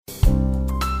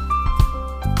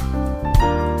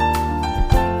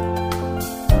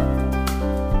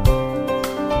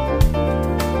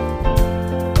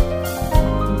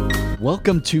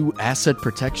Welcome to Asset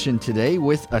Protection Today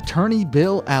with Attorney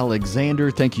Bill Alexander.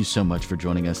 Thank you so much for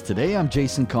joining us today. I'm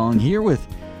Jason Kong here with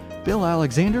Bill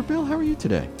Alexander. Bill, how are you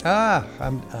today?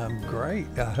 I'm great.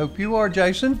 I hope you are,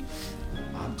 Jason.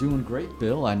 I'm doing great,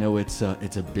 Bill. I know it's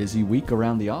a busy week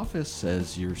around the office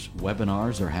as your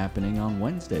webinars are happening on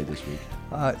Wednesday this week.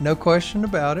 No question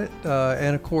about it.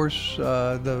 And of course,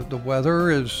 the weather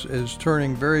is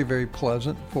turning very, very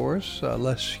pleasant for us.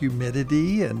 Less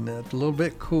humidity and a little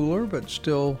bit cooler, but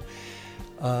still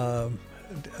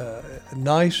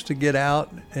nice to get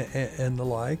out and the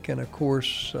like. And of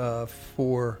course,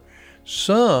 for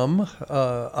some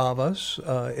of us,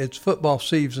 it's football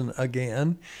season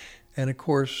again. And of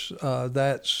course,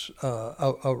 that's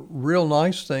a real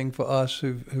nice thing for us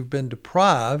who've been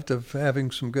deprived of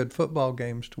having some good football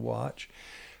games to watch.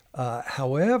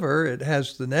 However, it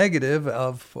has the negative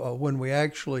of when we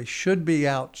actually should be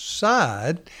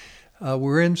outside,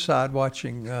 we're inside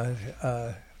watching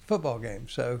football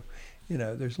games. So,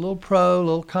 there's a little pro, a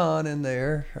little con in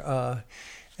there.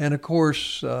 And of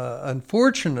course,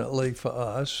 unfortunately for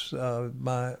us,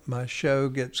 my show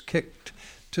gets kicked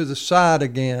to the side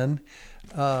again.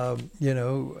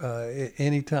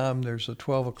 Anytime there's a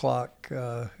 12 o'clock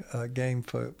game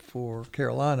for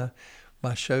Carolina,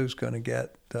 my show's going to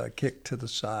get kicked to the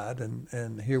side.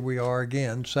 And here we are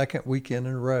again, second weekend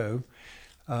in a row.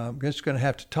 I'm just going to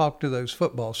have to talk to those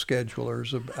football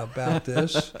schedulers about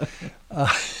this.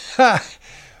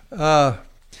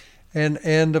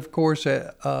 And of course,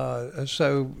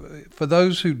 so for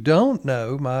those who don't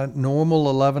know, my normal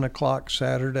 11 o'clock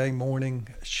Saturday morning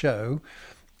show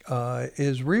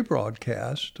is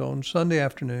rebroadcast on Sunday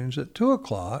afternoons at 2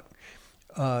 o'clock.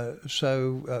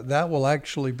 So that will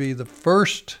actually be the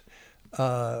first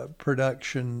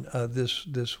production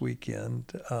this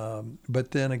weekend.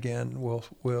 But then again,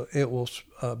 it will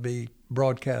be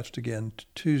broadcast again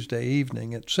Tuesday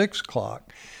evening at 6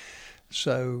 o'clock.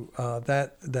 So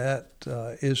that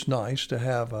is nice to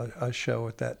have a show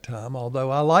at that time.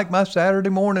 Although I like my Saturday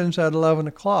mornings at 11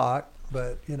 o'clock,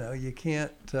 but you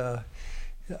can't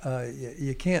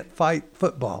fight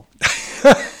football.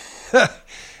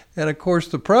 And of course,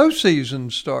 the pro season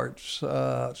starts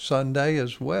Sunday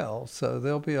as well. So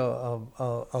there'll be a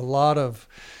lot of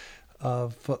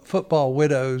football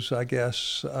widows, I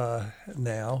guess,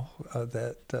 now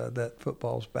that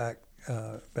football's back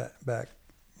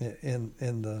in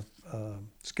the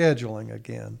scheduling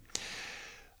again.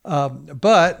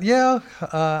 But yeah,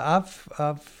 I've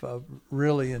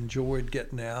really enjoyed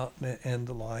getting out and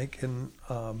the like. And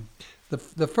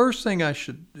the first thing I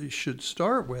should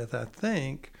start with, I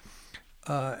think,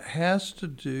 has to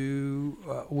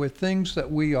do with things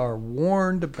that we are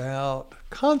warned about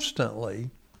constantly.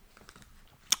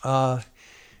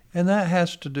 And that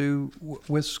has to do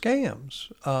with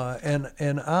scams.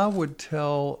 And I would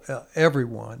tell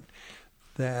everyone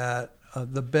that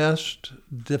the best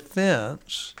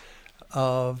defense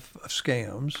of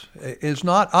scams is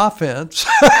not offense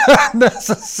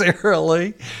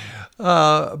necessarily,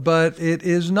 but it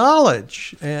is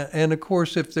knowledge. And of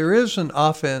course, if there is an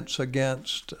offense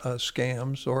against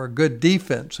scams, or a good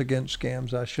defense against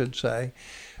scams, I should say,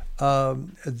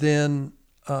 then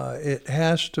it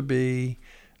has to be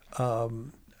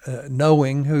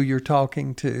knowing who you're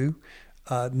talking to,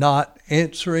 not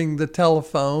answering the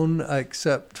telephone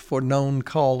except for known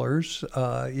callers,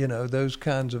 those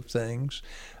kinds of things,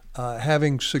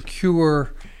 having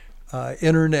secure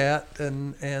internet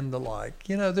and the like.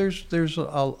 There's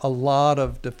a lot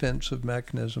of defensive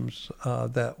mechanisms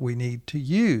that we need to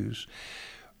use.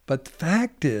 But the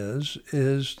fact is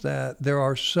that there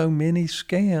are so many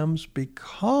scams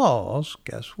because,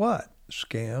 guess what?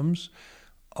 Scams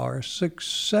are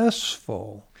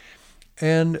successful,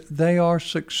 and they are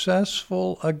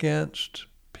successful against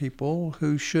people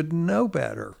who should know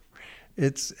better.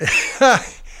 It's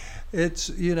it's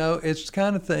the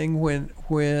kind of thing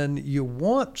when you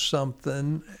want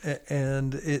something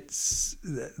and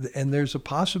there's a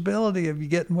possibility of you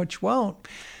getting what you want.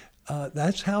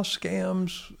 That's how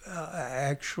scams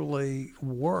actually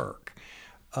work.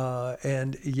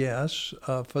 And yes,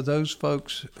 for those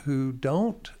folks who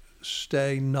don't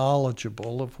stay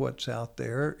knowledgeable of what's out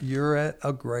there, you're at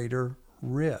a greater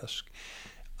risk.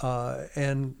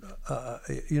 The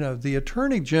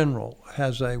Attorney General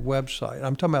has a website.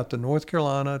 I'm talking about the North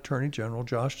Carolina Attorney General,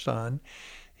 Josh Stein.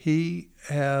 He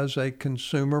has a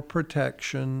consumer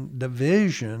protection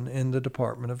division in the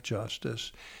Department of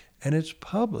Justice, and it's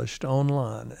published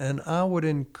online. And I would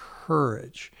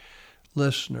encourage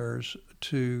listeners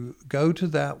to go to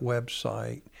that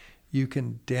website. You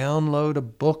can download a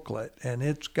booklet, and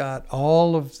it's got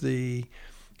all of the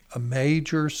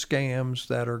major scams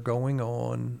that are going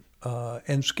on.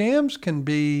 And scams can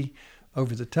be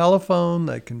over the telephone,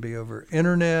 they can be over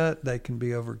internet, they can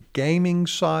be over gaming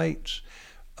sites,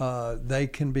 they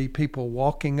can be people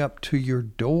walking up to your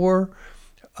door.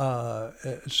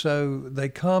 So they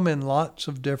come in lots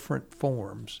of different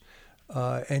forms.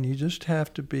 And you just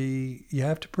have to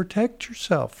protect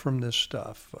yourself from this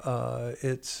stuff.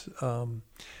 It's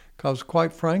because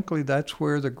quite frankly, that's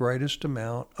where the greatest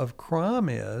amount of crime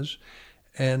is.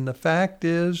 And the fact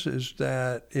is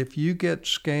that if you get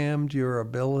scammed, your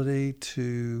ability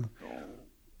to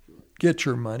get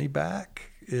your money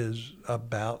back is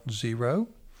about zero.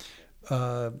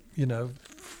 A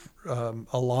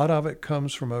lot of it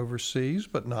comes from overseas,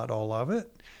 but not all of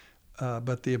it.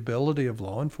 But the ability of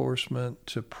law enforcement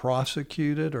to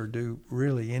prosecute it or do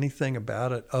really anything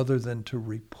about it other than to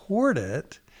report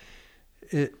it,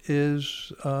 it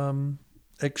is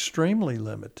extremely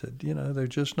limited. They're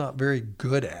just not very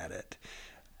good at it.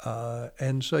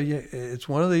 And so it's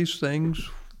one of these things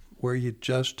where you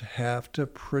just have to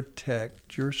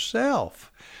protect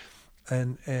yourself.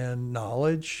 And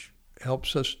knowledge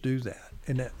helps us do that.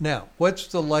 And now, what's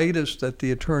the latest that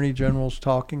the Attorney General's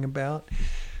talking about?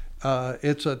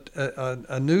 It's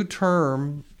a new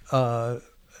term.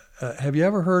 Have you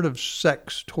ever heard of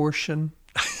sextortion?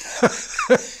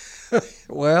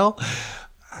 Well,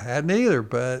 I hadn't either,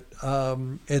 but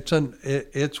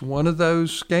it's one of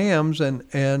those scams.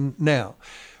 And now,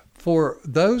 for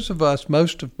those of us,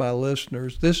 most of my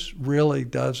listeners, this really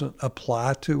doesn't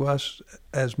apply to us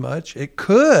as much. It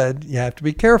could. You have to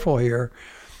be careful here.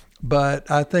 But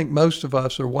I think most of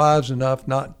us are wise enough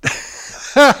not.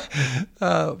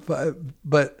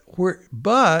 But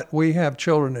we have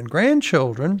children and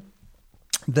grandchildren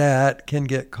that can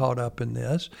get caught up in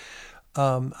this.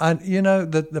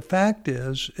 The fact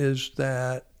is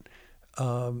that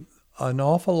an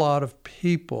awful lot of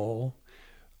people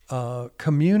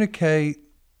communicate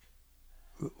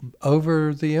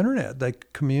over the internet. They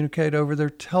communicate over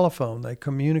their telephone. They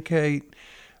communicate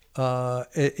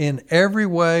in every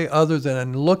way other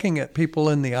than looking at people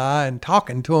in the eye and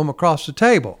talking to them across the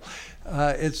table.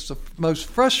 It's the most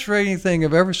frustrating thing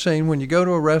I've ever seen when you go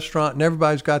to a restaurant and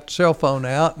everybody's got the cell phone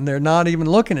out and they're not even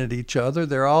looking at each other.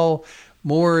 They're all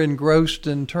more engrossed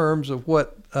in terms of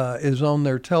what is on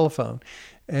their telephone.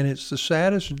 And it's the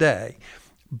saddest day.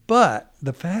 But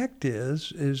the fact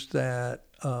is that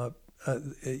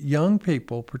young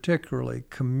people particularly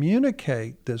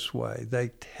communicate this way.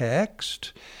 They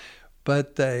text,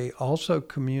 but they also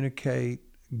communicate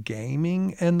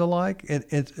gaming and the like.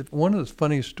 It's one of the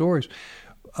funniest stories.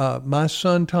 My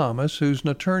son Thomas, who's an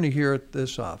attorney here at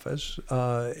this office,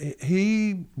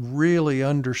 he really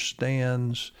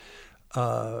understands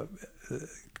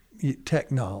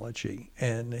technology,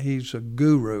 and he's a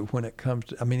guru when it comes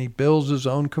to. He builds his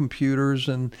own computers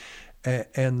and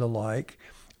the like.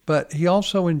 But he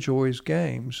also enjoys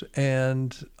games,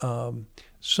 and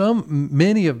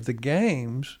many of the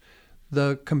games,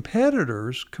 the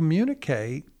competitors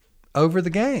communicate over the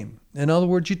game. In other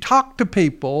words, you talk to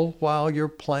people while you're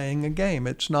playing a game.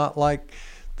 It's not like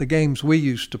the games we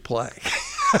used to play.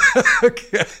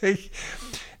 Okay.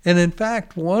 And in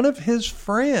fact, one of his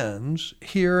friends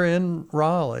here in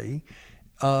Raleigh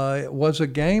was a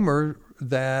gamer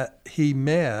that he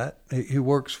met. He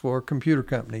works for a computer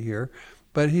company here.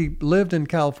 But he lived in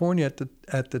California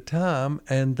at the time,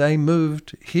 and they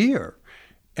moved here,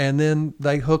 and then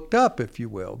they hooked up, if you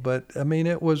will. But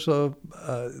it was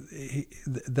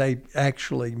they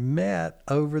actually met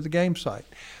over the game site,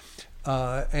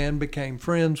 and became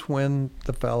friends when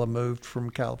the fella moved from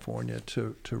California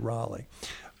to Raleigh.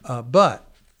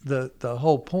 But the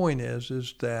whole point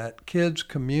is that kids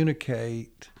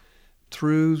communicate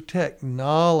through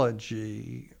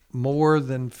technology more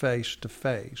than face to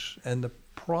face, and the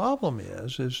problem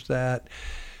is that,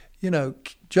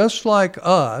 just like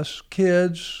us,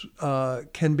 kids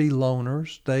can be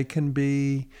loners. They can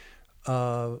be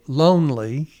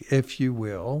lonely, if you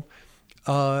will,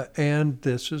 and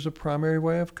this is a primary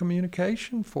way of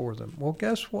communication for them. Well,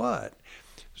 guess what?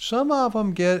 Some of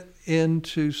them get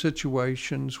into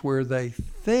situations where they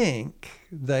think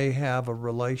they have a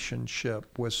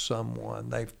relationship with someone.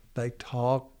 They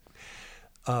talk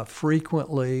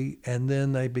frequently, and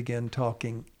then they begin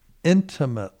talking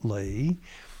intimately,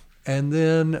 and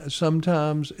then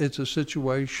sometimes it's a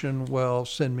situation, well,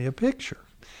 send me a picture.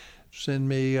 Send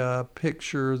me a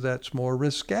picture that's more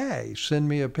risque. Send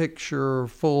me a picture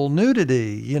full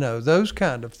nudity, those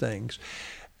kind of things.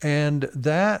 And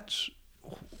that's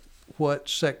what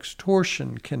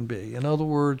sextortion can be. In other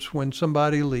words, when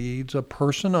somebody leads a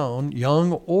person on,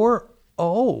 young or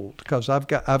old, because I've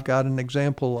got an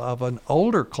example of an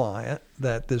older client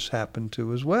that this happened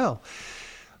to as well,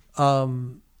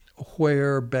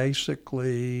 where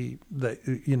basically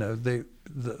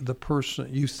the person,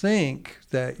 you think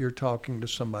that you're talking to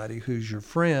somebody who's your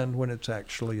friend when it's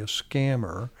actually a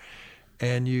scammer,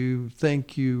 and you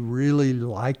think you really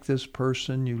like this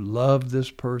person, you love this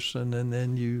person, and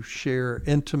then you share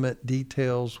intimate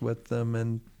details with them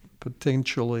and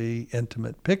potentially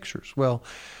intimate pictures. Well,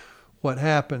 what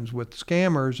happens with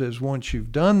scammers is once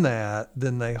you've done that,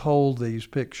 then they hold these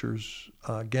pictures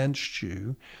against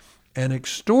you and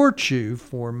extort you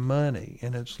for money.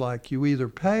 And it's like, you either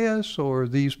pay us or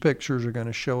these pictures are going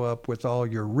to show up with all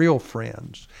your real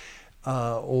friends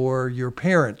or your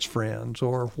parents' friends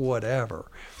or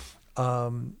whatever.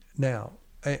 Now,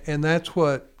 and that's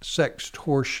what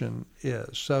sextortion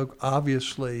is. So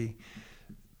obviously,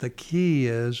 the key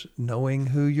is knowing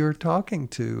who you're talking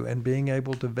to and being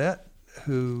able to vet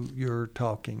who you're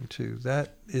talking to.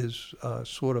 That is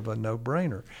sort of a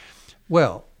no-brainer.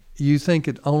 Well, you think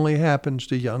it only happens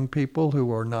to young people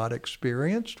who are not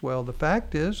experienced? Well, the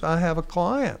fact is, I have a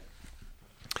client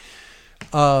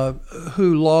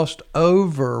who lost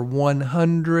over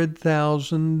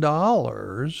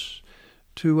 $100,000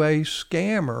 to a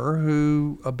scammer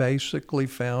who basically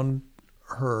found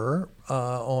her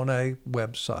on a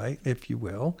website, if you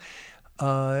will,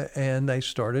 and they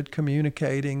started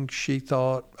communicating. She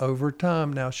thought over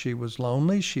time, now she was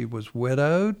lonely, she was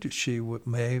widowed, she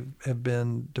may have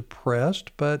been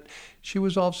depressed, but she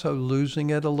was also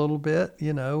losing it a little bit,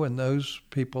 and those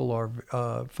people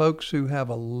are folks who have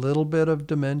a little bit of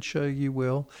dementia, you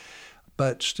will,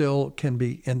 but still can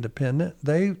be independent.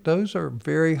 Those are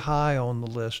very high on the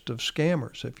list of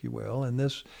scammers, if you will, and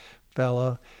this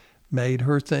fella made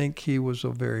her think he was a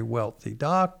very wealthy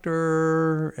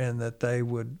doctor, and that they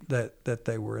were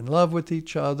in love with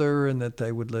each other, and that they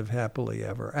would live happily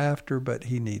ever after. But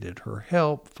he needed her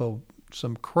help for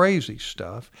some crazy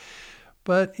stuff.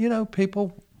 But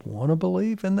people want to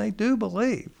believe, and they do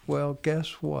believe. Well,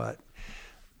 guess what?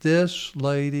 This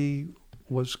lady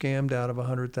was scammed out of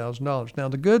 $100,000. Now,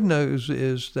 the good news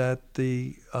is that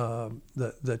the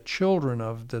children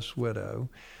of this widow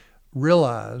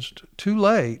realized too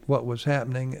late what was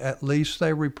happening. At least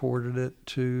they reported it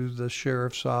to the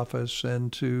sheriff's office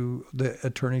and to the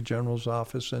attorney general's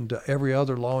office and to every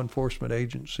other law enforcement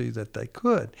agency that they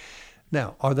could.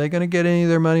 Now, are they going to get any of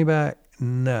their money back?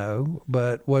 No.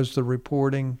 But was the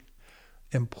reporting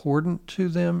important to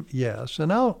them? Yes.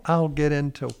 And I'll get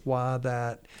into why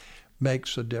that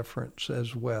makes a difference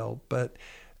as well. But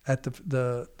at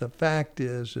the fact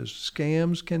is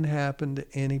scams can happen to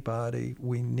anybody.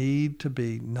 We need to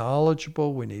be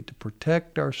knowledgeable. We need to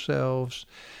protect ourselves.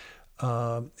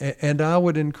 And I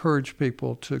would encourage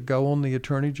people to go on the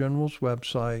Attorney General's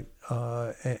website,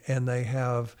 and they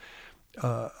have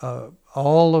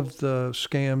all of the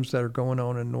scams that are going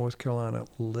on in North Carolina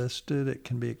listed. It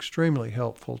can be extremely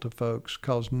helpful to folks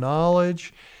because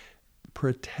knowledge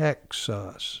protects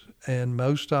us. And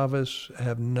most of us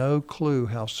have no clue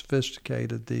how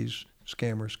sophisticated these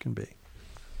scammers can be.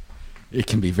 It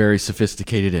can be very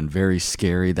sophisticated and very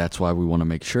scary. That's why we want to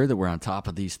make sure that we're on top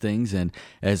of these things. And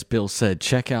as Bill said,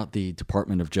 check out the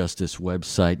Department of Justice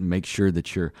website and make sure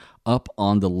that you're up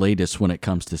on the latest when it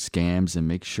comes to scams, and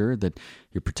make sure that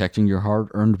you're protecting your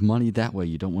hard-earned money that way.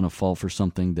 You don't want to fall for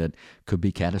something that could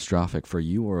be catastrophic for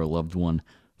you or a loved one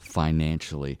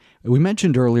financially. We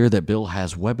mentioned earlier that Bill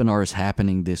has webinars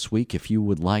happening this week. If you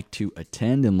would like to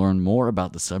attend and learn more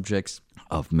about the subjects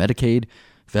of Medicaid,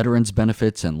 veterans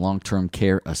benefits, and long-term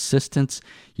care assistance,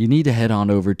 you need to head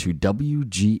on over to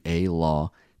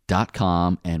WGALaw.com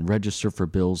and register for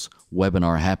Bill's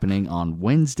webinar happening on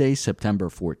Wednesday, September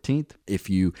 14th. If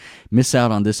you miss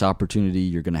out on this opportunity,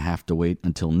 you're going to have to wait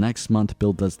until next month.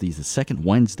 Bill does these the second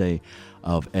Wednesday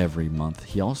of every month.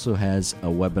 He also has a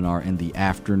webinar in the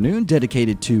afternoon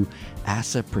dedicated to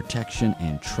asset protection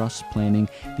and trust planning.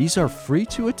 These are free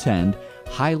to attend,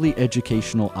 highly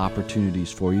educational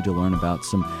opportunities for you to learn about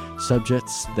some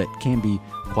subjects that can be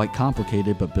quite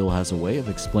complicated, but Bill has a way of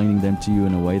explaining them to you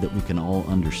in a way that we can all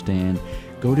understand.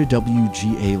 Go to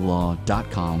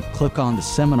WGALaw.com, click on the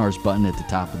seminars button at the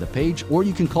top of the page, or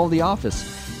you can call the office,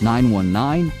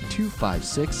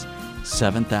 919-256-7000,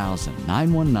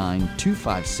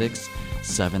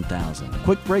 919-256-7000.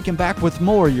 Quick break and back with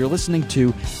more. You're listening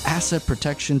to Asset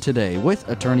Protection Today with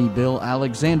Attorney Bill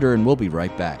Alexander, and we'll be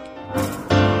right back.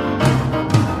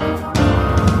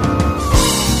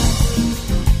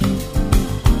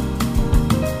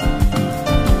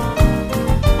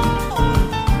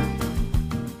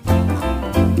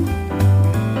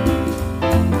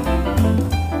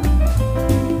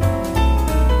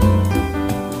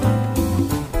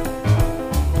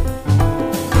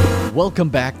 Welcome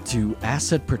back to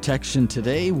Asset Protection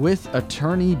Today with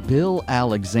attorney Bill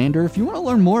Alexander. If you want to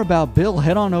learn more about Bill,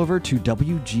 head on over to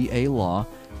WGAlaw.com.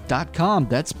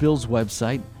 That's Bill's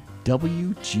website,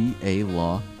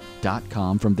 WGAlaw.com.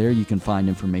 From there, you can find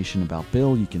information about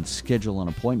Bill. You can schedule an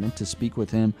appointment to speak with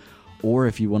him, or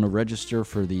if you want to register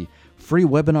for the free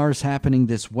webinars happening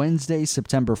this Wednesday,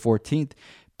 September 14th,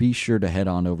 be sure to head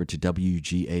on over to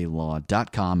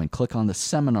WGAlaw.com and click on the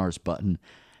Seminars button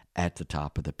at the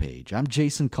top of the page. I'm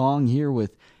Jason Kong here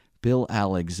with Bill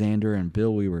Alexander. And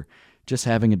Bill, we were just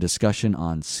having a discussion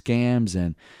on scams,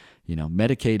 and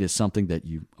Medicaid is something that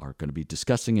you are going to be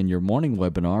discussing in your morning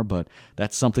webinar, but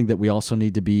that's something that we also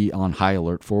need to be on high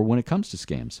alert for when it comes to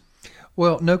scams.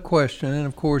 Well, no question. And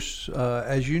of course,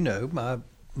 as you know, my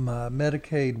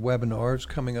Medicaid webinar is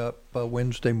coming up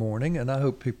Wednesday morning, and I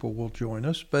hope people will join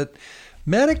us. But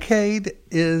Medicaid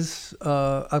is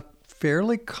a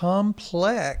fairly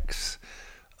complex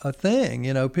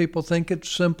thing. People think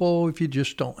it's simple if you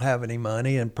just don't have any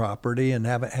money and property and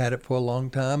haven't had it for a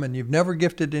long time and you've never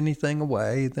gifted anything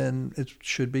away, then it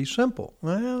should be simple.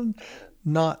 Well,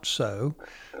 not so.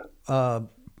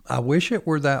 I wish it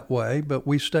were that way, but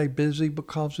we stay busy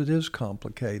because it is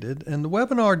complicated. And the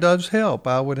webinar does help.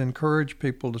 I would encourage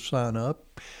people to sign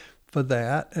up for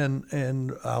that.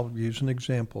 And I'll use an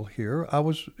example here. I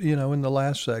was, in the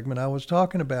last segment, I was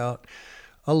talking about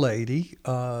a lady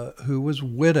who was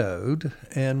widowed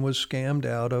and was scammed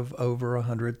out of over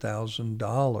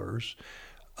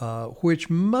 $100,000, which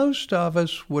most of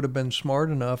us would have been smart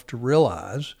enough to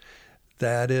realize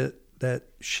that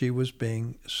she was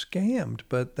being scammed.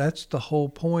 But that's the whole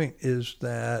point, is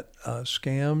that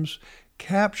scams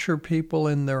capture people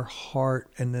in their heart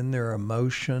and in their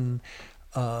emotion.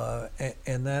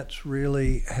 And that's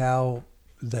really how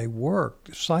they work.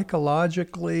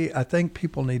 Psychologically, I think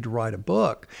people need to write a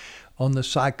book on the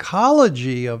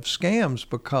psychology of scams,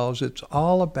 because it's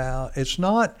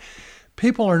not,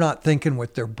 people are not thinking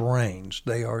with their brains.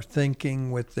 They are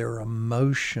thinking with their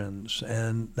emotions.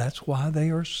 And that's why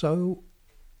they are so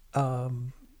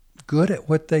good at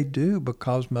what they do,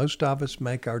 because most of us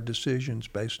make our decisions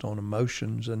based on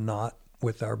emotions and not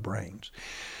with our brains.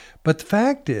 But the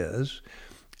fact is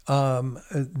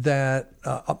that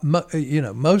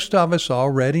most of us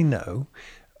already know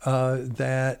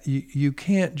that you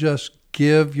can't just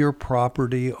give your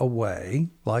property away,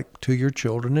 like to your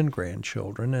children and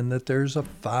grandchildren, and that there's a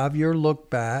 5-year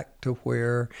look back to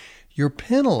where you're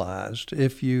penalized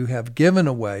if you have given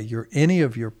away any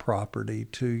of your property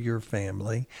to your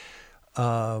family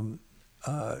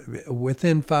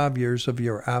within 5 years of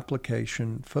your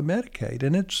application for Medicaid.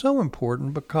 And it's so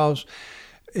important because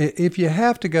if you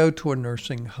have to go to a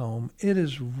nursing home, it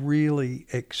is really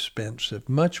expensive,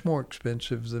 much more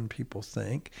expensive than people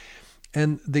think.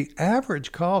 And the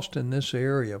average cost in this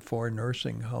area for a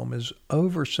nursing home is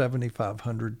over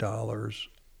 $7,500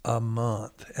 a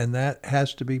month. And that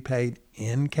has to be paid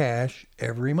in cash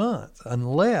every month,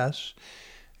 unless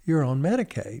you're on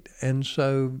Medicaid. And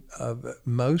so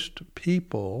most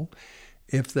people,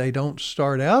 if they don't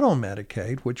start out on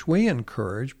Medicaid, which we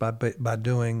encourage by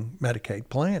doing Medicaid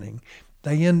planning,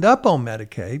 they end up on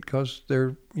Medicaid because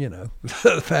they're,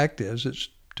 the fact is it's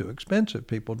too expensive.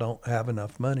 People don't have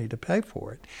enough money to pay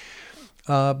for it.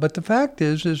 But the fact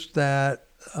is that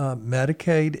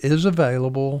Medicaid is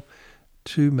available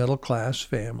to middle-class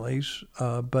families.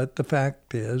 But the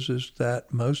fact is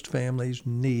that most families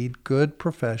need good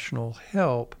professional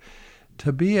help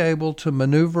to be able to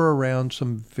maneuver around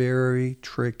some very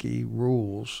tricky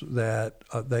rules that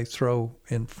they throw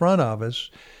in front of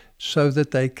us so that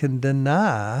they can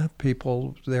deny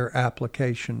people their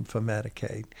application for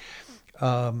Medicaid.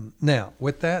 Now,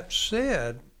 with that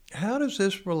said, how does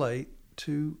this relate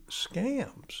to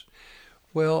scams?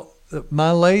 Well,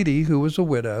 my lady, who was a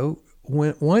widow,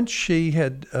 once she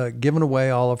had given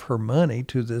away all of her money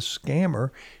to this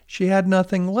scammer, she had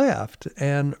nothing left,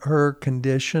 and her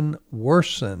condition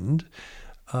worsened.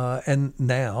 And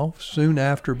now, soon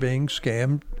after being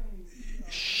scammed,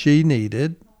 she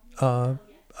needed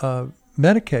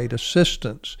Medicaid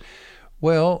assistance.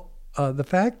 Well, the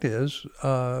fact is,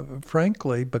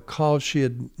 frankly, because she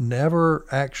had never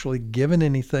actually given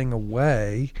anything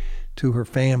away to her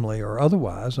family or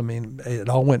otherwise, it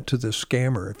all went to the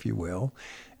scammer, if you will,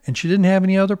 and she didn't have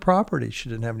any other property. She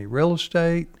didn't have any real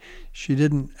estate. She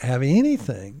didn't have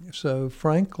anything. So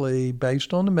frankly,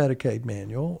 based on the Medicaid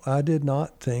manual, I did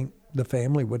not think the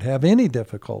family would have any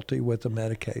difficulty with the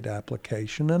Medicaid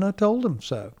application, and I told them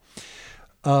so.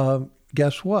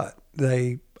 Guess what?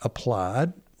 They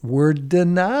applied, were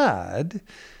denied,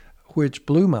 which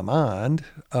blew my mind,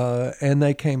 and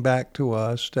they came back to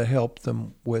us to help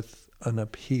them with an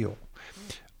appeal.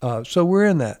 So we're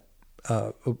in that.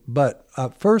 But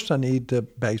first I need to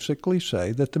basically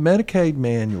say that the Medicaid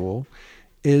manual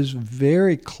is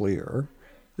very clear.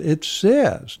 It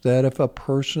says that if a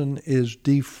person is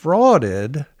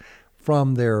defrauded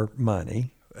from their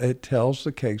money, it tells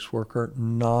the caseworker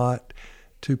not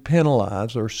to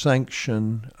penalize or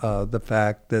sanction the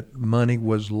fact that money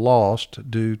was lost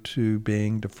due to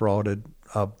being defrauded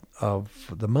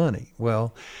of the money.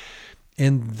 Well,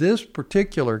 in this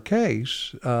particular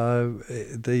case,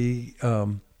 the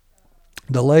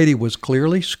lady was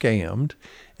clearly scammed.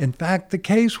 In fact, the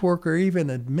caseworker even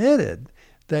admitted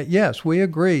that, yes, we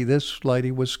agree this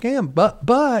lady was scammed,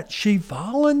 but she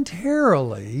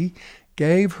voluntarily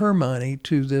gave her money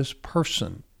to this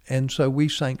person, and so we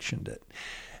sanctioned it.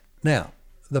 Now,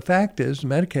 the fact is, the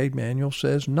Medicaid manual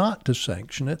says not to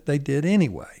sanction it. They did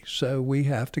anyway, so we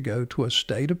have to go to a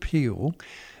state appeal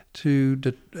to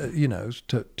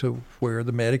where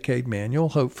the Medicaid manual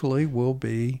hopefully will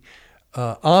be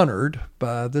honored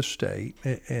by the state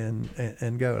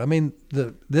and go. I mean,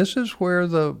 this is where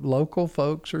the local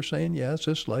folks are saying, yes,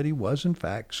 this lady was in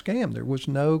fact scammed. There was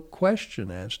no question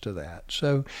as to that.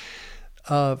 So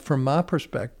from my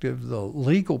perspective, the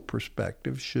legal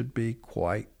perspective should be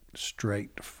quite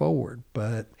straightforward.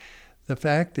 But the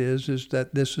fact is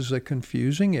that this is a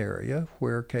confusing area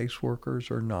where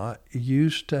caseworkers are not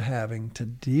used to having to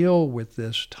deal with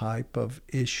this type of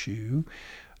issue.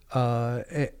 So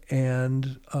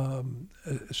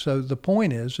the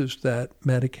point is that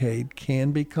Medicaid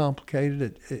can be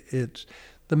complicated.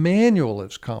 The manual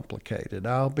is complicated.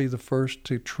 I'll be the first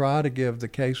to try to give the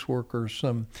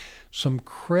caseworkers some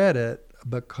credit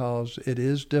because it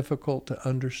is difficult to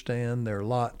understand. There are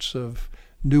lots of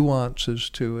nuances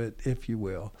to it, if you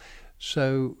will.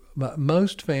 So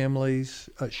most families,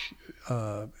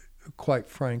 quite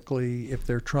frankly, if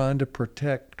they're trying to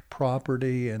protect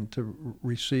property and to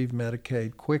receive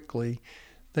Medicaid quickly,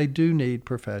 they do need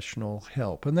professional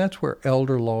help. And that's where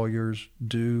elder lawyers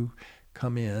do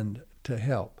come in to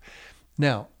help.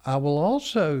 Now, I will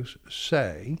also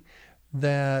say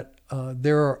that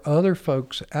there are other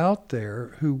folks out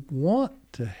there who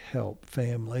want to help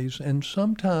families and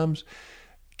sometimes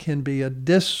can be a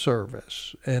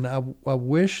disservice. And I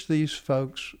wish these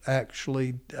folks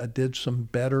actually did some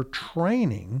better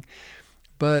training.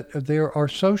 But there are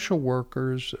social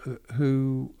workers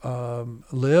who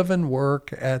live and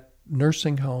work at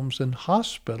nursing homes and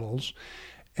hospitals.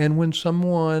 And when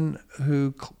someone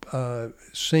who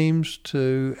seems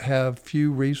to have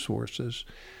few resources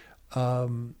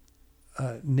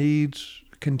needs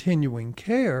continuing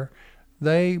care,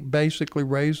 they basically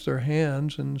raise their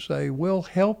hands and say, we'll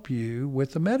help you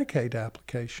with the Medicaid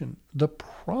application. The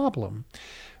problem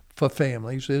for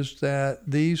families is that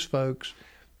these folks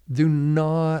do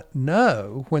not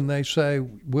know when they say,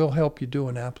 we'll help you do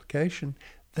an application.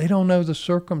 They don't know the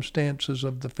circumstances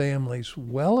of the families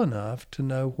well enough to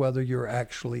know whether you're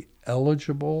actually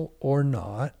eligible or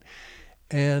not.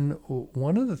 And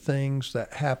one of the things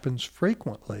that happens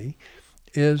frequently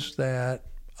is that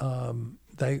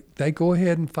they go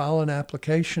ahead and file an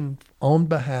application on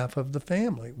behalf of the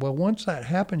family. Well, once that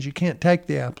happens, you can't take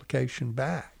the application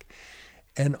back.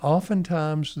 And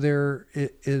oftentimes there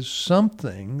is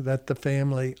something that the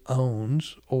family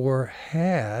owns or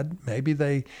had. Maybe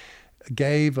they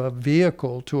gave a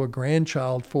vehicle to a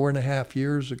grandchild 4.5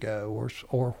 years ago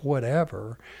or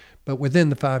whatever, but within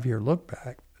the 5-year look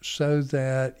back, so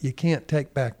that you can't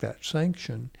take back that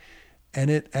sanction. And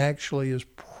it actually is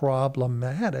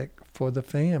problematic for the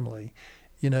family.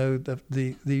 You know,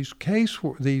 these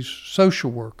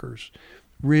social workers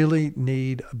really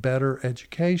need a better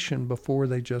education before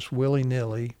they just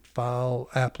willy-nilly file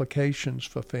applications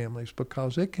for families,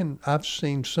 because I've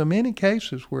seen so many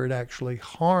cases where it actually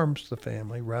harms the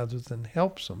family rather than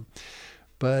helps them.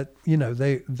 But, you know,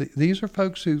 these are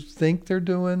folks who think they're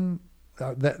doing,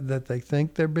 that they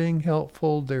think they're being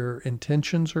helpful, their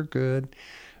intentions are good,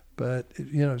 but,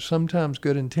 you know, sometimes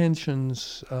good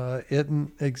intentions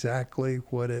isn't exactly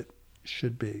what it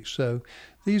should be. So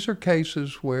these are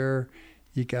cases where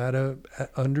you got to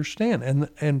understand.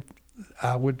 And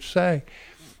I would say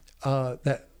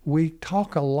that we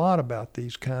talk a lot about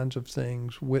these kinds of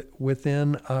things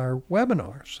within our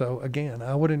webinar. So again,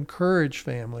 I would encourage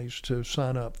families to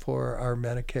sign up for our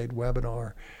Medicaid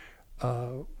webinar,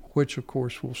 which of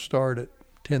course will start at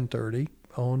 10:30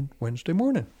 on Wednesday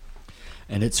morning.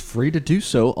 And it's free to do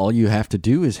so. All you have to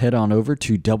do is head on over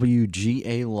to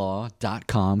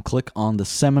WGALaw.com, click on the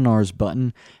seminars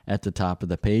button at the top of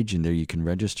the page, and there you can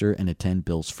register and attend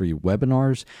Bill's free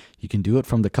webinars. You can do it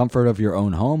from the comfort of your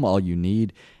own home. All you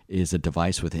need is a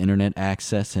device with internet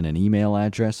access and an email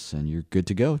address, and you're good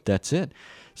to go. That's it.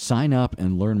 Sign up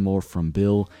and learn more from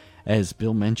Bill. As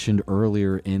Bill mentioned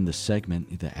earlier in the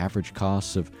segment, the average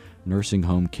cost of nursing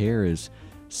home care is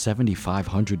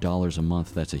 $7,500 a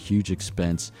month. That's a huge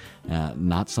expense,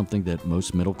 not something that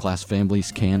most middle-class families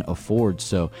can afford.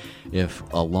 So if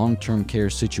a long-term care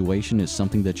situation is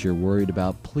something that you're worried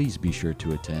about, please be sure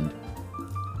to attend.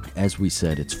 As we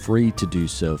said, it's free to do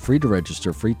so, free to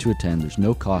register, free to attend. There's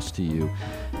no cost to you.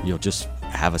 You'll just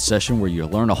have a session where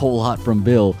you'll learn a whole lot from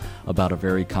Bill about a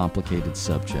very complicated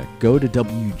subject. Go to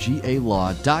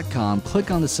WGALaw.com, click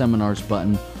on the seminars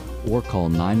button, or call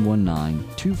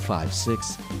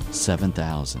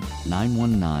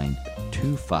 919-256-7000.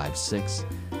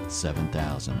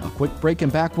 919-256-7000. A quick break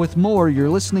and back with more. You're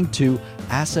listening to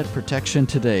Asset Protection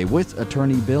Today with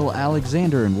attorney Bill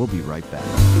Alexander, and we'll be right back.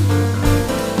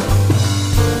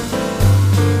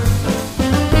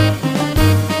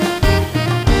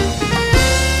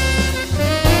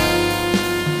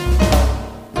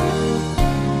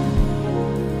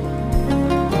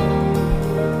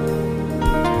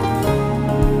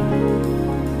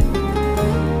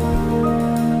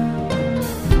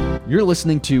 You're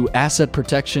listening to Asset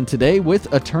Protection Today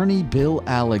with attorney Bill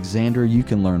Alexander. You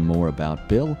can learn more about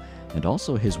Bill and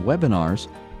also his webinars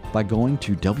by going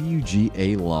to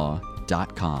WGALaw.com.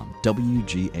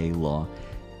 WGALaw.com.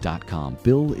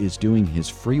 Bill is doing his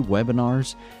free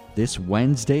webinars this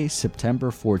Wednesday, September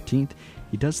 14th.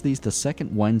 He does these the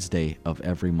second Wednesday of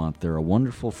every month. They're a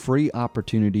wonderful free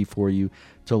opportunity for you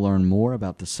to learn more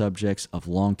about the subjects of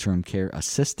long-term care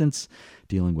assistance,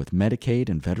 dealing with Medicaid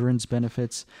and veterans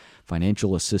benefits,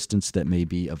 financial assistance that may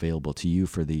be available to you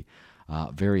for the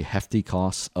very hefty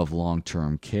costs of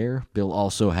long-term care. Bill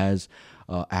also has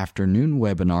an afternoon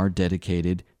webinar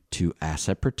dedicated to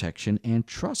asset protection and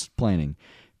trust planning.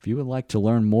 If you would like to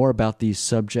learn more about these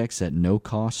subjects at no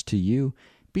cost to you,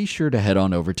 be sure to head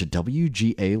on over to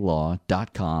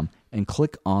WGALaw.com and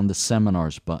click on the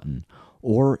seminars button.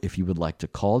 Or if you would like to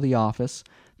call the office,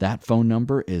 that phone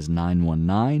number is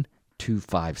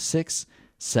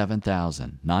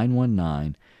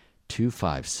 919-256-7000.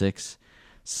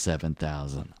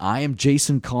 919-256-7000. I am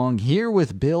Jason Kong here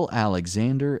with Bill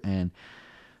Alexander, and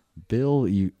Bill,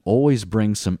 you always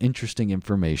bring some interesting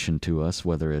information to us,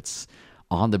 whether it's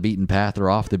on the beaten path or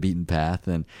off the beaten path,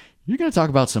 and you're going to talk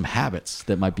about some habits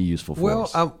that might be useful for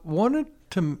us. Well, I wanted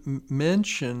to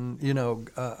mention,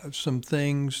 some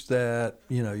things that,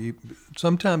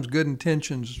 sometimes good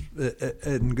intentions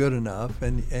isn't good enough,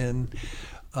 and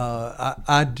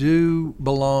I do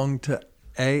belong to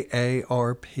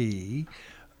AARP.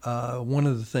 One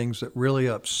of the things that really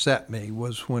upset me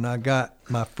was when I got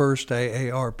my first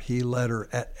AARP letter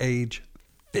at age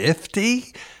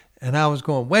 50, and I was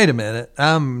going, wait a minute,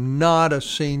 I'm not a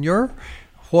senior.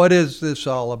 What is this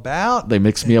all about? They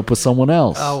mixed me up with someone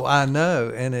else. Oh, I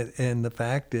know, and the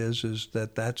fact is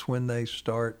that that's when they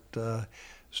start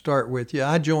with you.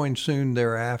 I joined soon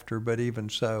thereafter, but even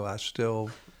so, I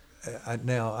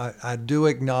do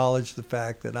acknowledge the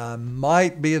fact that I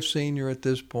might be a senior at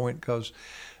this point because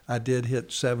I did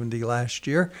hit 70 last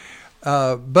year.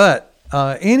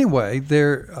 Anyway,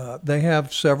 they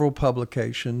have several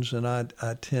publications, and I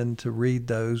tend to read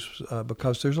those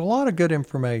because there's a lot of good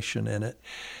information in it.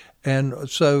 And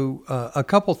so a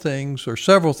couple things or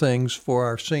several things for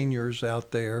our seniors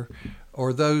out there,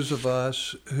 or those of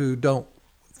us who don't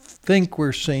think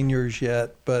we're seniors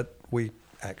yet, but we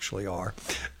actually are.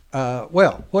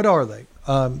 Well, what are they?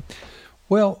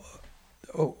 Well,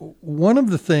 one of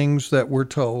the things that we're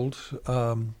told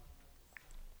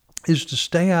is to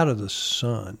stay out of the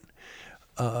sun.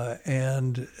 The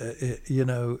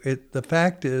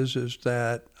fact is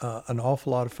that an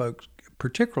awful lot of folks,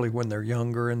 particularly when they're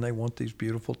younger and they want these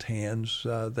beautiful tans,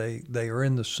 they are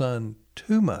in the sun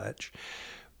too much.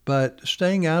 But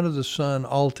staying out of the sun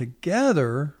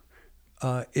altogether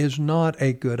is not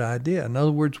a good idea. In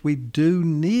other words, we do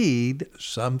need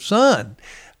some sun.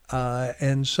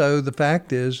 And so the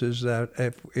fact is that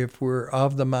if we're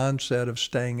of the mindset of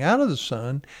staying out of the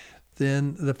sun,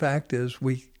 then the fact is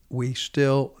we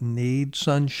still need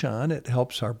sunshine. It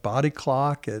helps our body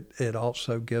clock. It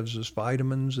also gives us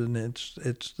vitamins, and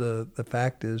the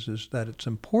fact is that it's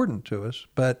important to us.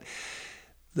 But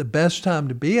the best time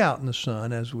to be out in the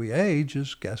sun as we age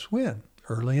is, guess when?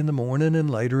 Early in the morning and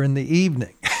later in the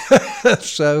evening.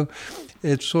 So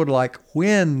it's sort of like,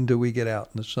 when do we get out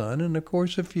in the sun? And of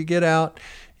course, if you get out,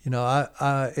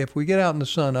 If we get out in the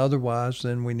sun otherwise,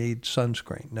 then we need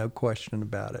sunscreen, no question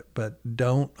about it. But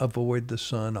don't avoid the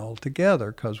sun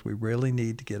altogether, because we really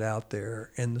need to get out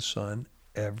there in the sun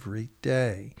every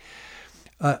day.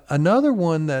 Another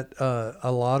one that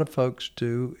a lot of folks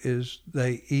do is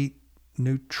they eat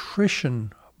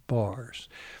nutrition bars.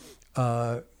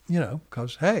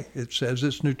 Because, hey, it says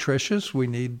it's nutritious. We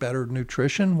need better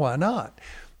nutrition. Why not?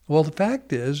 Well, the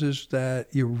fact is that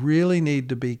you really need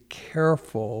to be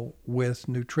careful with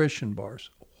nutrition bars.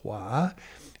 Why?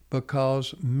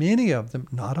 Because many of them,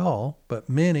 not all, but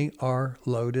many are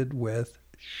loaded with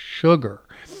sugar.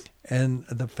 And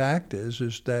the fact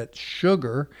is that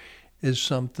sugar is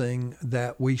something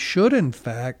that we should, in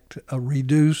fact,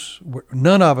 reduce.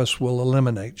 None of us will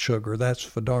eliminate sugar. That's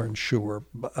for darn sure,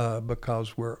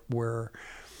 because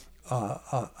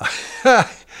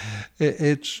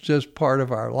it's just part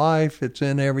of our life. It's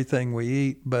in everything we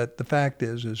eat. But the fact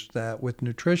is that with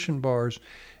nutrition bars,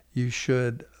 you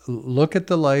should look at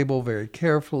the label very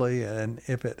carefully, and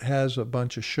if it has a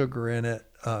bunch of sugar in it,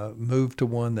 move to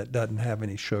one that doesn't have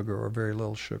any sugar or very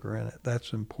little sugar in it.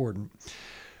 That's important.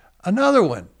 Another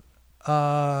one,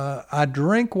 I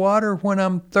drink water when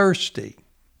I'm thirsty.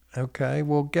 Okay,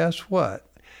 well, guess what?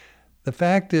 The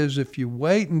fact is, if you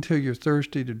wait until you're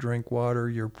thirsty to drink water,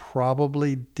 you're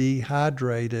probably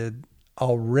dehydrated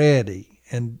already.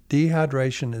 And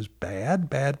dehydration is bad,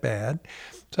 bad, bad.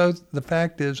 So the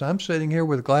fact is, I'm sitting here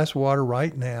with a glass of water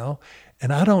right now,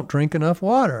 and I don't drink enough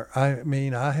water. I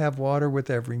mean, I have water with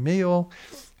every meal.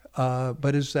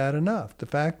 But is that enough? The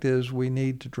fact is, we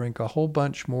need to drink a whole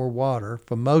bunch more water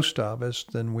for most of us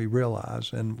than we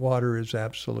realize, and water is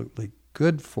absolutely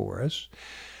good for us.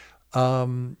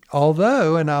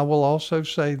 Although, and I will also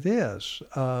say this,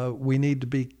 we need to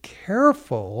be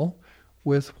careful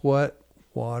with what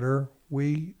water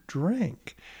we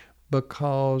drink,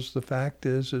 because the fact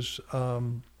is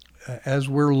as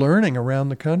we're learning around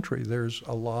the country, there's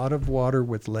a lot of water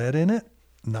with lead in it.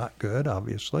 Not good,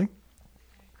 obviously.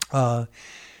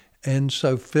 And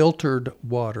so filtered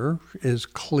water is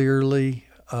clearly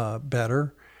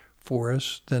better for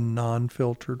us than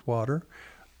non-filtered water.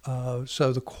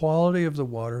 So the quality of the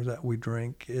water that we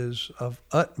drink is of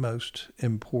utmost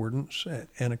importance.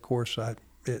 And of course,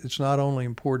 it's not only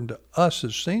important to us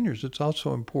as seniors, it's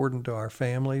also important to our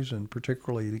families, and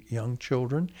particularly young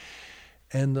children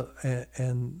and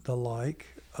the like.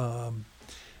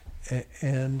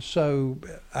 And so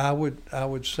I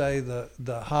would say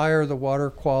the higher the water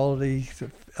quality,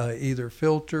 either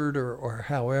filtered or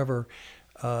however,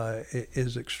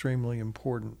 is extremely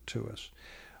important to us.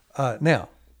 Now,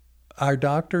 our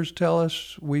doctors tell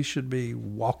us we should be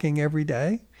walking every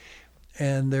day,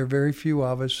 and there are very few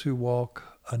of us who walk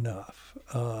enough.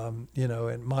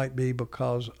 It might be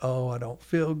because, I don't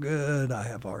feel good, I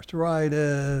have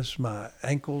arthritis, my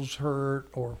ankles hurt,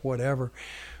 or whatever.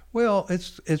 Well,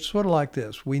 it's sort of like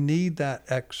this. We need that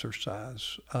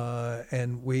exercise,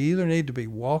 and we either need to be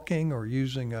walking or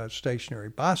using a stationary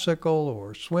bicycle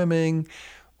or swimming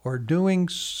or doing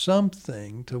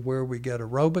something to where we get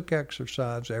aerobic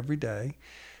exercise every day.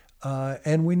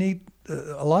 And we need,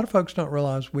 a lot of folks don't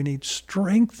realize we need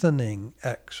strengthening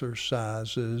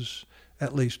exercises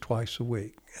at least twice a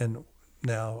week. And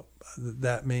now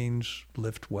that means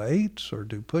lift weights or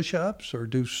do push-ups or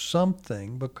do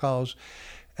something, because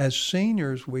as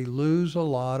seniors, we lose a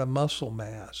lot of muscle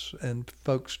mass, and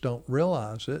folks don't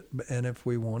realize it. And if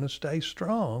we want to stay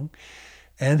strong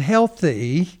and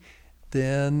healthy,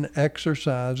 then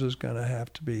exercise is going to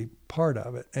have to be part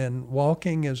of it. And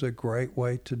walking is a great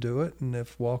way to do it. And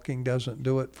if walking doesn't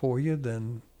do it for you,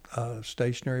 then a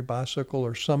stationary bicycle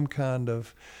or some kind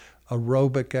of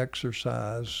aerobic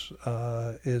exercise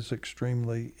is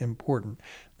extremely important.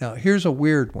 Now, here's a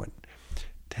weird one.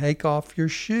 Take off your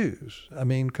shoes. I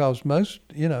mean, because most,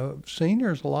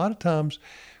 seniors, a lot of times,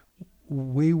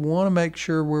 we want to make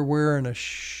sure we're wearing a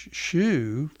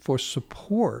shoe for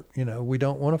support. We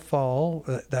don't want to fall.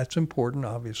 That's important,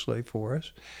 obviously, for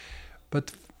us.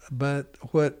 But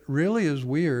what really is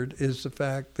weird is the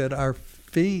fact that our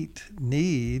feet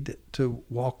need to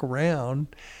walk around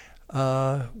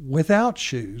without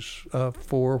shoes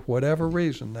for whatever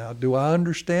reason. Now, do I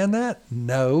understand that?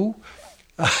 No.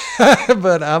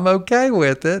 But I'm okay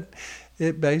with it.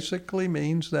 It basically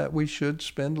means that we should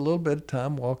spend a little bit of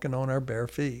time walking on our bare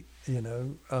feet,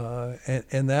 and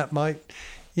that might,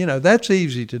 that's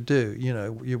easy to do.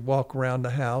 You walk around the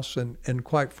house, and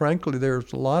quite frankly,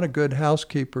 there's a lot of good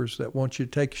housekeepers that want you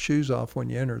to take your shoes off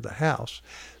when you enter the house.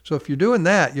 So if you're doing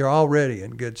that, you're already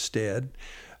in good stead.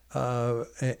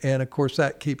 And of course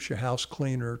that keeps your house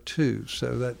cleaner too.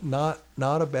 So that not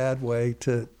a bad way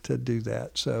to do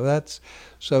that.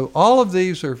 So all of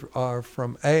these are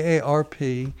from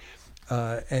AARP,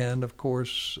 and of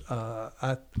course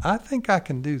I think I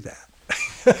can do that.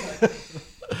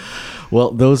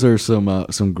 Well, those are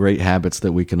some great habits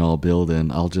that we can all build.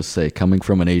 And I'll just say, coming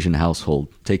from an Asian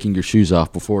household, taking your shoes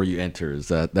off before you enter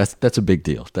that's a big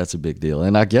deal. That's a big deal.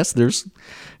 And I guess there's,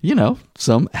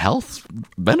 some health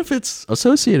benefits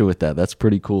associated with that. That's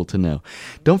pretty cool to know.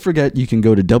 Don't forget, you can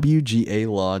go to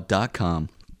WGALaw.com.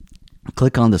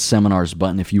 Click on the seminars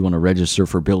button if you want to register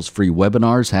for Bill's free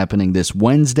webinars happening this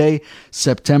Wednesday,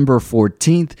 September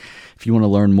 14th. If you want to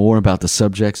learn more about the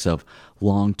subjects of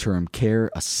long-term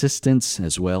care assistance,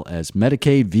 as well as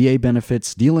Medicaid, VA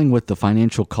benefits, dealing with the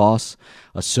financial costs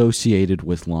associated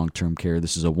with long-term care.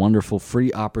 This is a wonderful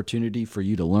free opportunity for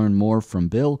you to learn more from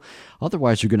Bill.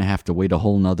 Otherwise, you're going to have to wait a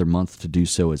whole nother month to do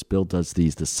so, as Bill does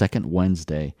these the second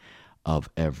Wednesday of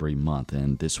every month.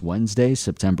 And this Wednesday,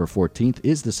 September 14th,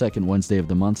 is the second Wednesday of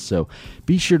the month, so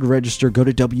be sure to register. Go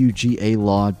to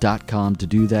WGALaw.com to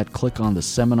do that. Click on the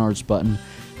seminars button.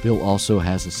 Bill also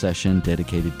has a session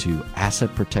dedicated to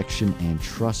asset protection and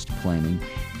trust planning.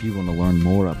 If you want to learn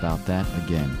more about that,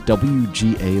 again,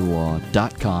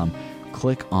 WGALaw.com.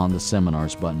 Click on the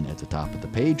seminars button at the top of the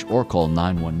page or call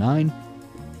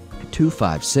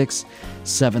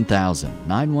 919-256-7000.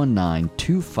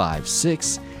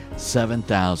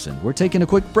 919-256-7000. We're taking a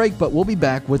quick break, but we'll be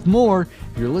back with more.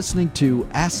 You're listening to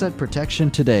Asset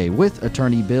Protection Today with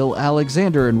attorney Bill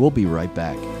Alexander, and we'll be right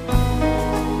back.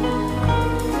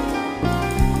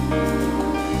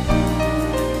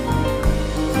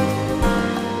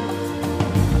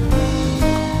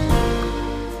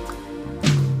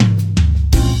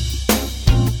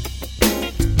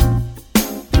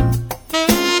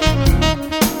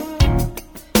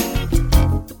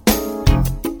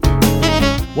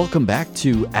 Welcome back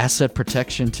to Asset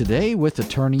Protection Today with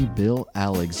attorney Bill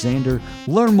Alexander.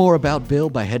 Learn more about Bill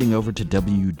by heading over to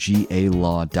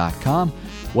WGALaw.com.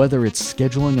 Whether it's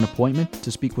scheduling an appointment to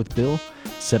speak with Bill,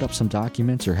 set up some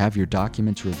documents, or have your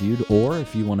documents reviewed, or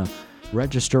if you want to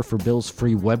register for Bill's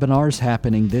free webinars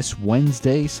happening this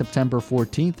Wednesday, September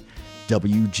 14th,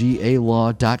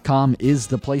 WGALaw.com is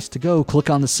the place to go. Click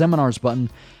on the seminars button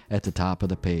at the top of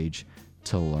the page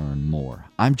to learn more.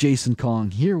 I'm Jason Kong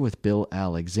here with Bill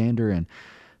Alexander. And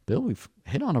Bill, we've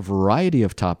hit on a variety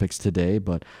of topics today,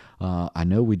 but I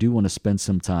know we do want to spend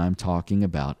some time talking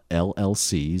about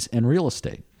LLCs and real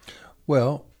estate.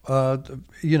 Well, as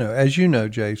you know,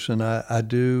 Jason, I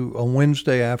do on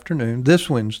Wednesday afternoon, this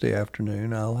Wednesday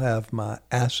afternoon, I'll have my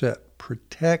asset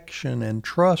protection and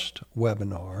trust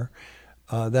webinar.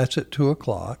 That's at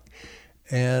 2:00.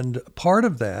 And part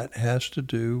of that has to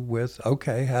do with,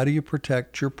 okay, how do you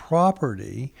protect your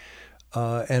property?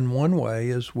 And one way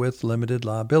is with limited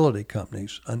liability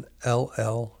companies, an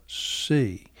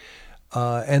LLC.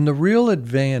 And the real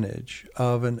advantage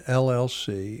of an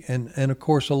LLC, and of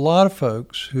course a lot of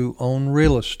folks who own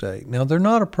real estate, now they're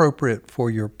not appropriate for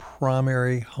your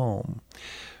primary home,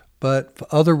 but for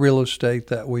other real estate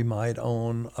that we might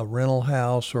own, a rental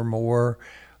house or more,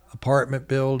 apartment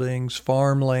buildings,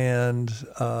 farmland,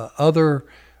 other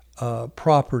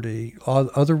property,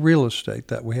 other real estate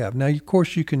that we have. Now, of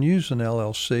course, you can use an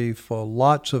LLC for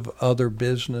lots of other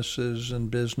businesses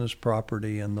and business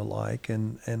property and the like,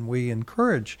 and we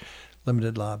encourage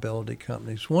limited liability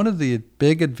companies. One of the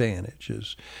big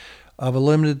advantages of a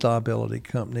limited liability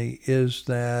company is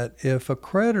that if a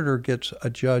creditor gets a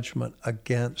judgment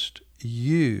against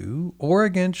you or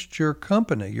against your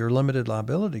company, your limited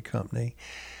liability company,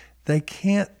 they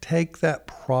can't take that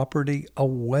property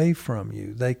away from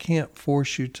you. They can't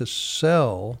force you to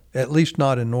sell, at least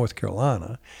not in North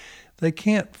Carolina. They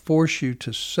can't force you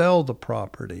to sell the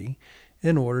property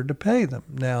in order to pay them.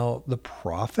 Now, the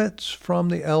profits from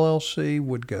the LLC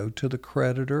would go to the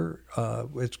creditor.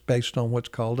 It's based on what's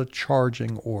called a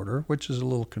charging order, which is a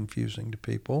little confusing to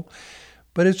people.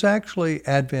 But it's actually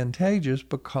advantageous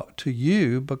to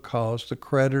you because the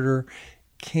creditor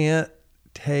can't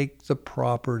take the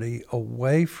property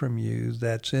away from you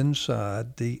that's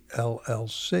inside the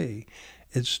LLC.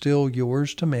 It's still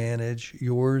yours to manage,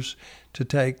 yours to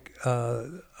take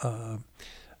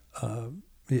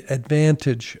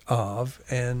advantage of,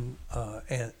 and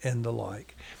the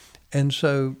like. And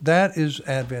so that is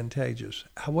advantageous.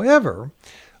 However,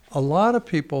 a lot of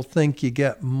people think you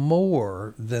get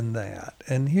more than that.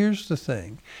 And here's the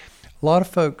thing. A lot of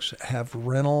folks have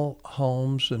rental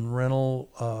homes and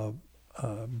rental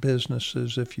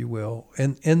businesses, if you will,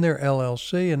 in their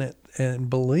LLC, and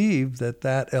believe that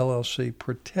LLC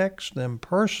protects them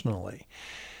personally.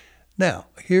 Now,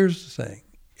 here's the thing.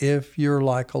 If you're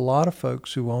like a lot of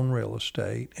folks who own real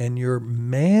estate and you're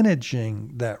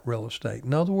managing that real estate,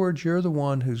 in other words, you're the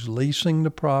one who's leasing the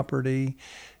property,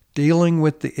 dealing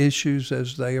with the issues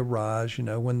as they arise,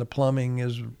 when the plumbing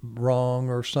is wrong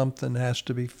or something has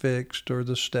to be fixed or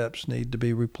the steps need to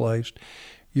be replaced,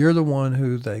 you're the one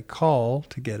who they call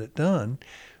to get it done.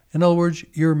 In other words,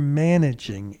 you're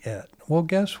managing it. Well,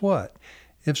 guess what?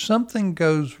 If something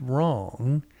goes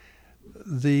wrong,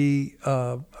 the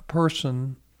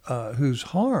person who's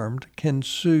harmed can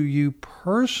sue you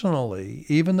personally,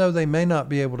 even though they may not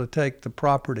be able to take the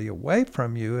property away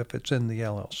from you if it's in the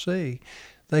LLC.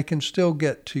 They can still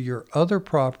get to your other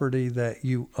property that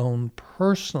you own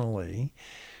personally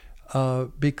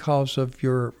because of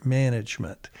your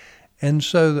management. And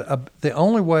so the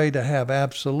only way to have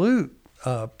absolute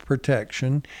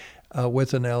protection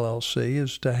with an LLC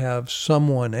is to have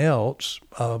someone else,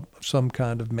 some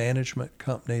kind of management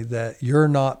company that you're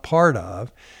not part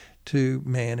of, to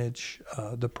manage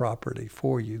the property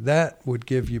for you. That would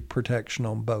give you protection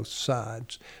on both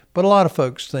sides. But a lot of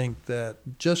folks think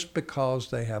that just because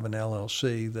they have an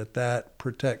LLC, that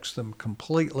protects them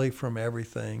completely from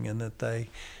everything and that they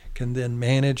can then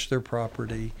manage their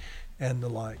property and the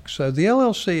like. So the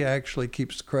LLC actually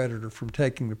keeps the creditor from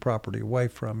taking the property away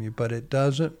from you, but it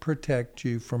doesn't protect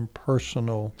you from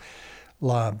personal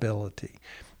liability.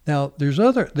 Now,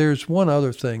 there's one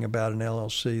other thing about an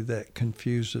LLC that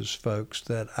confuses folks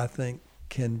that I think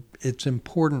it's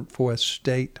important for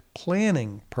estate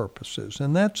planning purposes,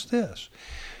 and that's this.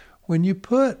 When you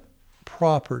put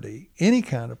property, any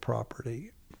kind of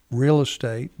property, real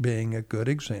estate being a good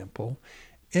example,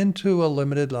 into a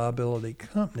limited liability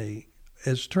company,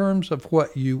 as terms of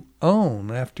what you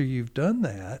own after you've done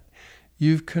that,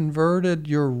 you've converted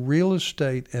your real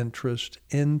estate interest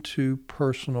into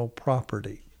personal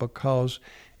property because,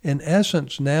 in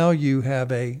essence, now you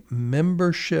have a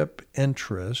membership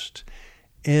interest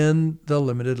in the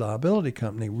limited liability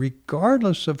company,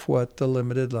 regardless of what the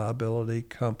limited liability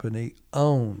company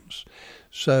owns.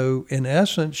 So, in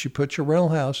essence, you put your rental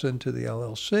house into the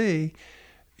LLC,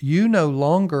 you no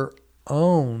longer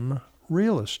own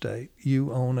real estate.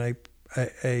 You own a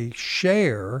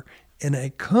share in a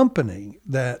company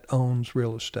that owns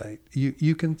real estate.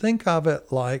 You can think of it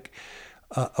like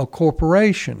a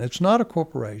corporation. It's not a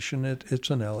corporation, it's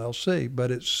an LLC,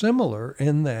 but it's similar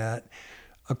in that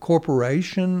a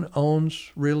corporation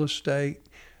owns real estate,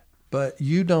 but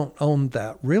you don't own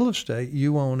that real estate.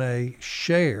 You own a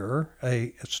share,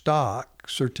 a stock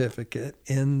certificate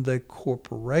in the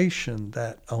corporation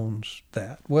that owns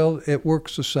that. Well, it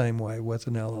works the same way with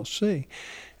an LLC.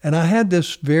 And I had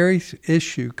this very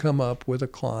issue come up with a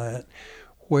client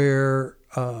where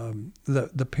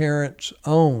the parents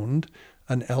owned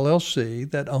an LLC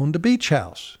that owned a beach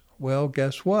house. Well,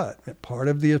 guess what? Part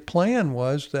of the plan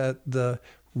was that the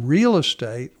real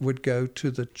estate would go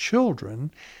to the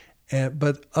children,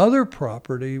 but other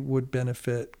property would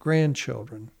benefit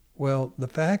grandchildren. Well, the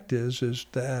fact is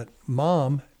that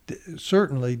mom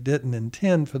certainly didn't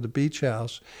intend for the beach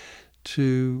house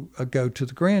to go to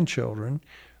the grandchildren,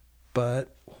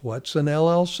 but what's an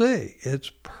LLC?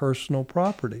 It's personal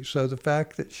property. So the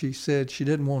fact that she said she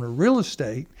didn't want her real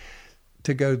estate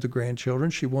to go to the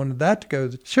grandchildren, she wanted that to go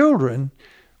to the children,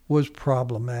 was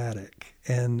problematic.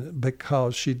 And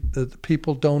because the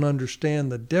people don't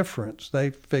understand the difference, they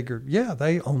figured, yeah,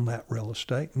 they own that real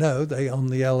estate. No, they own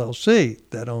the LLC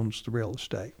that owns the real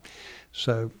estate.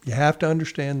 So you have to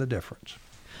understand the difference.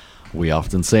 We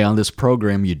often say on this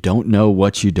program, you don't know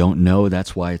what you don't know.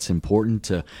 That's why it's important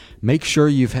to make sure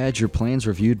you've had your plans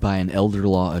reviewed by an elder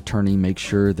law attorney. Make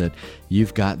sure that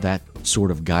you've got that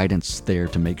sort of guidance there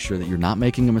to make sure that you're not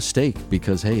making a mistake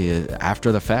because, hey,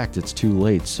 after the fact, it's too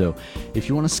late. So if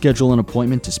you want to schedule an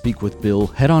appointment to speak with Bill,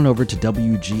 head on over to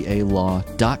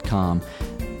WGALaw.com.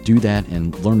 Do that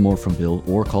and learn more from Bill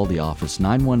or call the office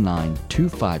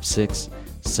 919-256-7000.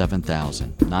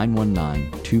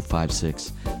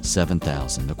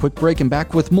 919-256-7000. A quick break and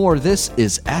back with more. This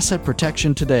is Asset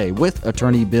Protection Today with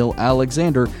attorney Bill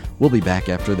Alexander. We'll be back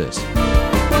after this.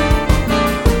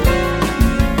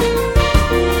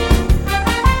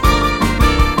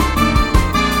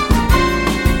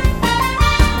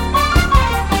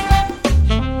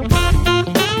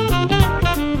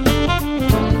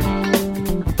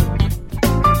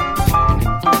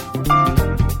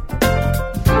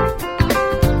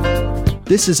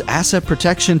 This is Asset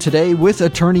Protection Today with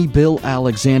attorney Bill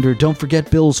Alexander. Don't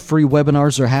forget, Bill's free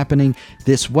webinars are happening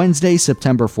this Wednesday,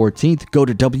 September 14th. Go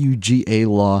to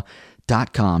WGALaw.com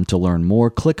to learn more.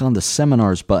 Click on the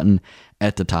seminars button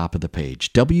at the top of the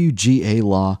page.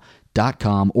 WGALaw.com.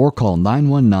 or call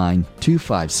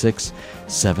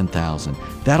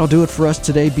 919-256-7000. That'll do it for us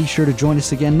today. Be sure to join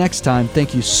us again next time.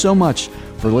 Thank you so much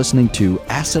for listening to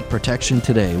Asset Protection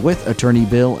Today with Attorney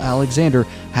Bill Alexander.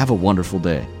 Have a wonderful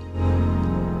day.